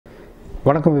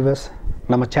வணக்கம் வியூவர்ஸ்,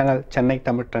 நம்ம channel Chennai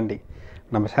Tamil trending.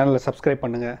 நம்ம சேனலில் சப்ஸ்கிரைப்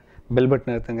பண்ணுங்கள், பெல்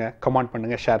பட்டன் எடுத்துங்க, கமெண்ட்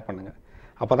பண்ணுங்கள், ஷேர் பண்ணுங்கள்.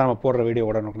 அப்போ தான் நம்ம போடுற வீடியோ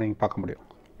உடனுக்குன்னு நீங்கள் பார்க்க முடியும்.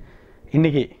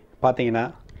 இன்றைக்கி பார்த்தீங்கன்னா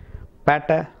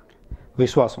பேட்ட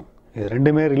விஸ்வாசம் இது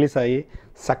ரெண்டுமே ரிலீஸ் ஆகி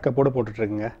சக்கப்போடு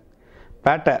போட்டுட்ருக்குங்க.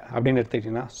 பேட்டை அப்படின்னு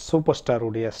எடுத்துக்கிட்டிங்கன்னா சூப்பர்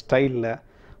ஸ்டாருடைய ஸ்டைலில்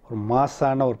ஒரு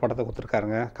மாசான ஒரு படத்தை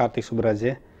கொடுத்துருக்காருங்க கார்த்திக்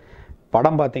சுப்புராஜ்.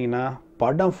 படம் பார்த்தீங்கன்னா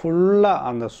படம் ஃபுல்லாக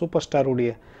அந்த சூப்பர்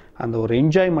ஸ்டாருடைய அந்த ஒரு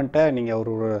என்ஜாய்மெண்ட்டை நீங்கள்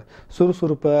ஒரு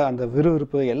சுறுசுறுப்பு, அந்த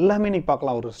விறுவிறுப்பு எல்லாமே நீங்கள்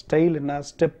பார்க்கலாம். ஒரு ஸ்டைலுன்னா,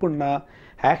 ஸ்டெப்புன்னா,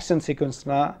 ஆக்ஷன்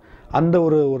சீக்வன்ஸ்னால், அந்த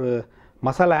ஒரு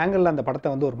மசாலா ஆங்கிளில் அந்த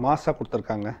படத்தை வந்து ஒரு மாஸாக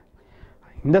கொடுத்துருக்காங்க.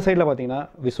 இந்த சைடில் பார்த்தீங்கன்னா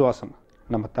விஸ்வாசம்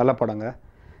நம்ம தலை படங்க.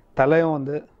 தலையும்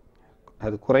வந்து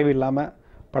அது குறைவு இல்லாமல்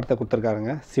படத்தை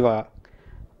கொடுத்துருக்காருங்க சிவா.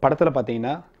 படத்தில்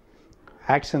பார்த்தீங்கன்னா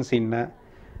ஆக்ஷன் சீன் என்ன,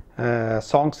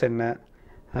 சாங்ஸ் என்ன,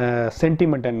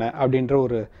 சென்டிமெண்ட் என்ன அப்படின்ற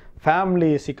ஒரு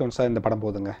ஃபேமிலி சீக்வன்ஸாக இந்த படம்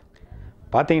போகுதுங்க.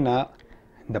 பார்த்தீங்கன்னா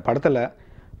இந்த படத்தில்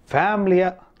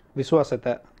ஃபேமிலியாக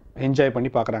விஸ்வாசத்தை என்ஜாய் பண்ணி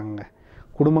பார்க்குறாங்க.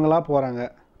 குடும்பங்களாக போகிறாங்க,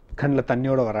 கண்ணில்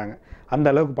தண்ணியோடு வராங்க. அந்த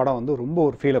அளவுக்கு படம் வந்து ரொம்ப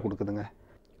ஒரு ஃபீலை கொடுக்குதுங்க.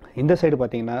 இந்த சைடு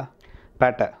பார்த்தீங்கன்னா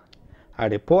பேட்டை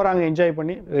அப்படி போகிறாங்க, என்ஜாய்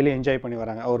பண்ணி வெளியே என்ஜாய் பண்ணி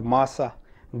வராங்க. ஒரு மாஸாக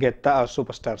கெத்தாக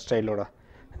சூப்பர் ஸ்டார் ஸ்டைலோட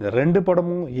இந்த ரெண்டு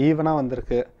படமும் ஈவனாக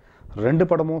வந்திருக்கு. ரெண்டு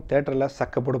படமும் தேட்டரில்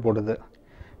சக்கப்போடு போடுது.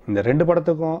 இந்த ரெண்டு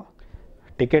படத்துக்கும்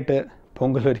டிக்கெட்டு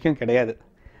பொங்கல் வரைக்கும் கிடையாது.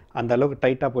 அந்த அளவுக்கு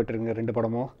டைட்டாக போய்ட்டுருக்குங்க ரெண்டு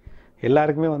படமும்.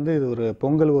 எல்லாருக்குமே வந்து இது ஒரு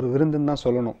பொங்கல் ஒரு விருந்துன்னு தான்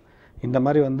சொல்லணும். இந்த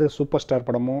மாதிரி வந்து சூப்பர் ஸ்டார்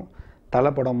படமும்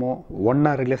தலை படமும்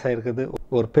ஒன்றா ரிலீஸ் ஆகிருக்குது.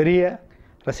 ஒரு பெரிய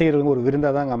ரசிகர்களுக்கு ஒரு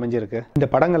விருந்தாக தான் அங்கே அமைஞ்சிருக்கு. இந்த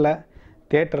படங்களை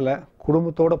தேட்டரில்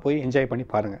குடும்பத்தோடு போய் என்ஜாய் பண்ணி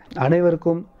பாருங்கள்.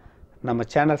 அனைவருக்கும் நம்ம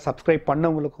சேனல் சப்ஸ்கிரைப்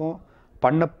பண்ணவங்களுக்கும்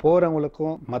பண்ண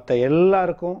போகிறவங்களுக்கும் மற்ற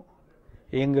எல்லாருக்கும்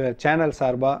எங்கள் சேனல்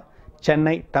சார்பாக,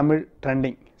 சென்னை தமிழ்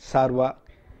ட்ரெண்டிங் சார்பாக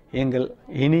எங்கள்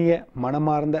இனிய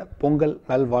மனமார்ந்த பொங்கல்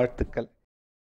நல்வாழ்த்துக்கள்.